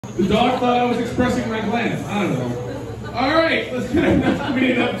The dog thought I was expressing my gland. I don't know. All right, let's get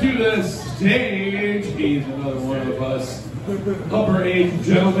nominated up to the stage. He's another one of us. Upper age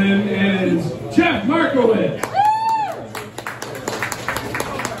gentleman and Jeff Markowicz.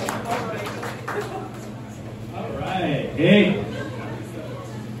 All right. Hey.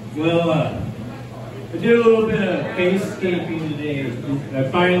 Well, I did a little bit of face-scaping today. I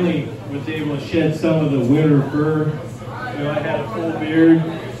finally was able to shed some of the winter fur. You know, I had a full beard.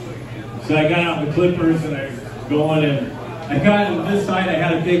 So I got out the clippers and I was going, and I got on this side, I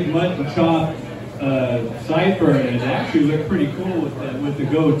had a big mutton chop sideburn, and it actually looked pretty cool with the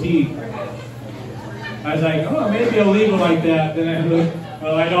goatee. I was like, oh, maybe I'll leave it like that. Then I looked,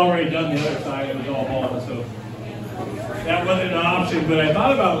 well, I'd already done the other side, it was all bald, so that wasn't an option. But I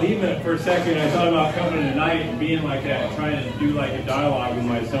thought about leaving it for a second. I thought about coming tonight and being like that, trying to do like a dialogue with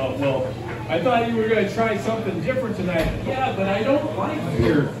myself. Well, I thought you were going to try something different tonight. Yeah, but I don't like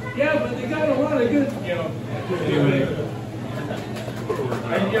beer. Yeah, but they got a lot of good, you know. Anyway,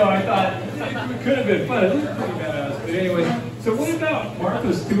 I thought it could have been fun. It looked pretty badass. But anyway, so what about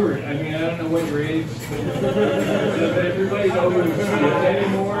Martha Stewart? I mean, I don't know what your age is, but everybody knows who she is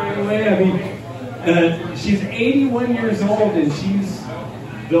anymore anyway. I mean, she's 81 years old, and she's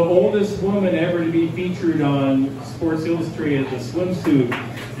the oldest woman ever to be featured on Sports Illustrated, the swimsuit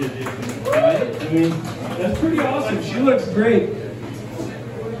edition, right? I mean, that's pretty awesome. She looks great.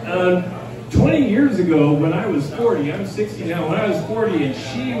 20 years ago, when I was 40, I'm 60 now, when I was 40 and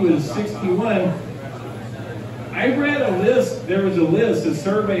she was 61, I read a list, there was a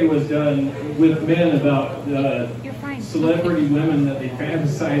survey was done with men about celebrity women that they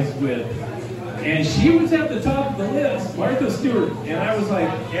fantasized with. And she was at the top of the list, Martha Stewart. And I was like,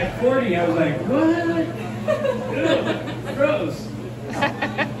 at 40, I was like, what? Ew, gross.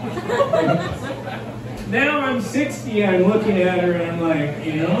 Now I'm 60, I'm looking at her and I'm like,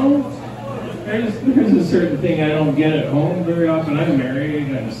 you know, there's a certain thing I don't get at home very often. I'm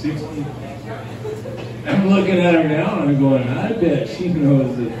married, I'm 60. I'm looking at her now and I'm going, I bet she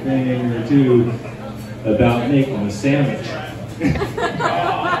knows a thing or two about making a sandwich.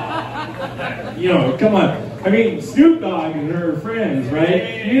 You know, come on. I mean, Snoop Dogg and her friends,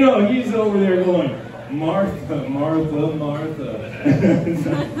 right? You know, he's over there going, Martha, Martha, Martha.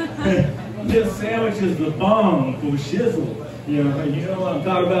 This sandwich is the bomb for shizzle. You know what I'm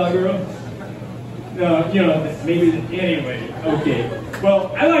talking about, girl? You know, maybe, anyway, okay.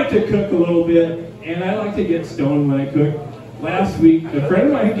 Well, I like to cook a little bit, and I like to get stoned when I cook. Last week, a friend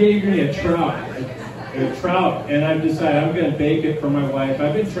of mine gave me a trout, and I've decided I'm going to bake it for my wife.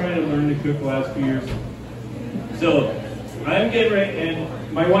 I've been trying to learn to cook the last few years. So, I'm getting ready, and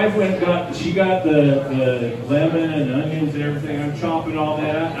my wife she got the lemon and onions and everything. I'm chopping all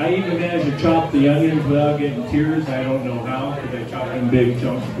that. I even managed to chop the onions without getting tears. I don't know how, because I chop them in big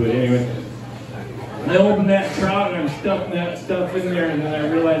chunks, but anyway. I opened that trout and I'm stuffing that stuff in there, and then I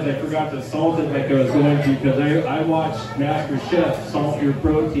realized I forgot to salt it like I was going to, because I watched Master Chef Salt Your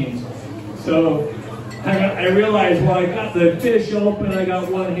Proteins. So I realized, well, I got the fish open, I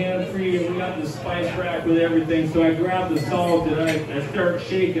got one hand free, and we got the spice rack with everything. So I grabbed the salt and I start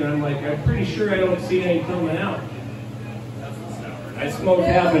shaking. I'm like, I'm pretty sure I don't see any coming out. I smoked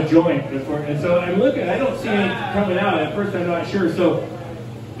half a joint before, and so I'm looking, I don't see any coming out. At first I'm not sure. So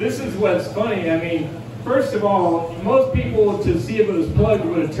this is what's funny. I mean, first of all, most people, to see if it was plugged,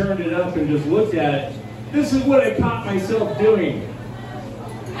 would have turned it up and just looked at it. This is what I caught myself doing.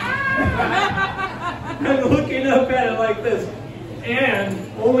 I'm looking up at it like this, and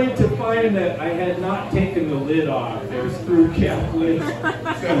only to find that I had not taken the lid off. There's screw cap lids.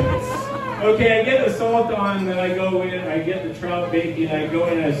 Okay, I get the salt on, then I go in, I get the trout baking, I go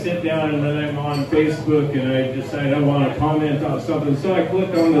in, I sit down, and then I'm on Facebook, and I decide I want to comment on something. So I click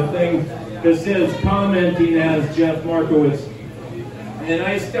on the thing that says commenting as Jeff Markowicz, and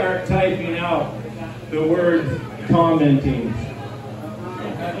I start typing out the word commenting.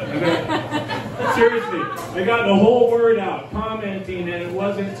 Seriously, I got the whole word out, commenting, and it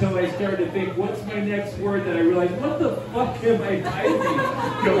wasn't until I started to think, what's my next word, that I realized, what the fuck am I typing?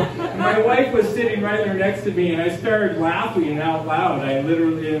 You know, my wife was sitting right there next to me, and I started laughing out loud. I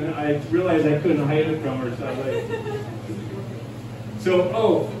realized I couldn't hide it from her,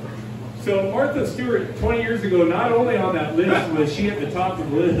 so So Martha Stewart, 20 years ago, not only on that list was she at the top of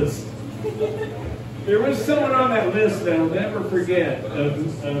the list, there was someone on that list that I'll never forget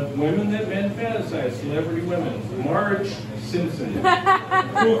of women that men fantasize, celebrity women. Marge Simpson.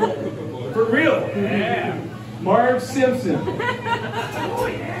 For real. Yeah. Marge Simpson. Oh,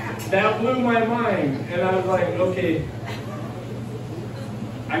 yeah. That blew my mind. And I was like, okay,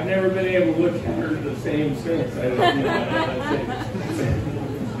 I've never been able to look at her the same since.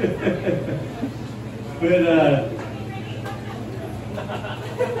 But,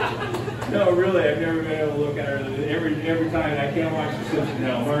 no, really, I've never been able to look at her. Every time I can't watch the Simpsons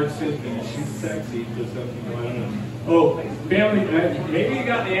now. Marge Simpson, she's sexy to something. I don't know. Oh, Family. Maybe you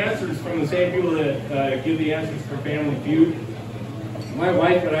got the answers from the same people that give the answers for Family Feud. My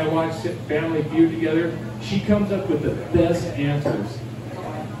wife and I watch Family Feud together. She comes up with the best answers.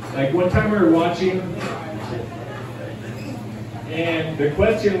 Like one time we were watching, and the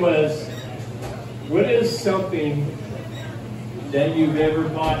question was, what is something that you've ever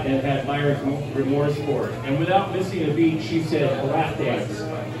bought and had buyer's remorse for? And without missing a beat, she said, lap dance.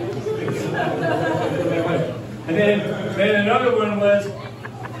 And then another one was,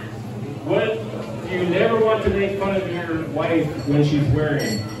 what do you never want to make fun of your wife when she's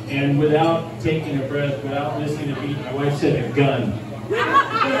wearing? And without taking a breath, without missing a beat, my wife said a gun.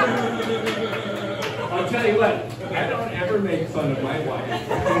 I'll tell you what, I don't ever make fun of my wife.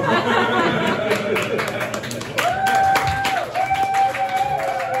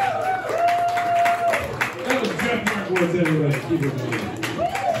 Markowicz, everybody. Keep it moving.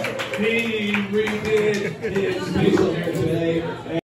 He redid his facial hair today.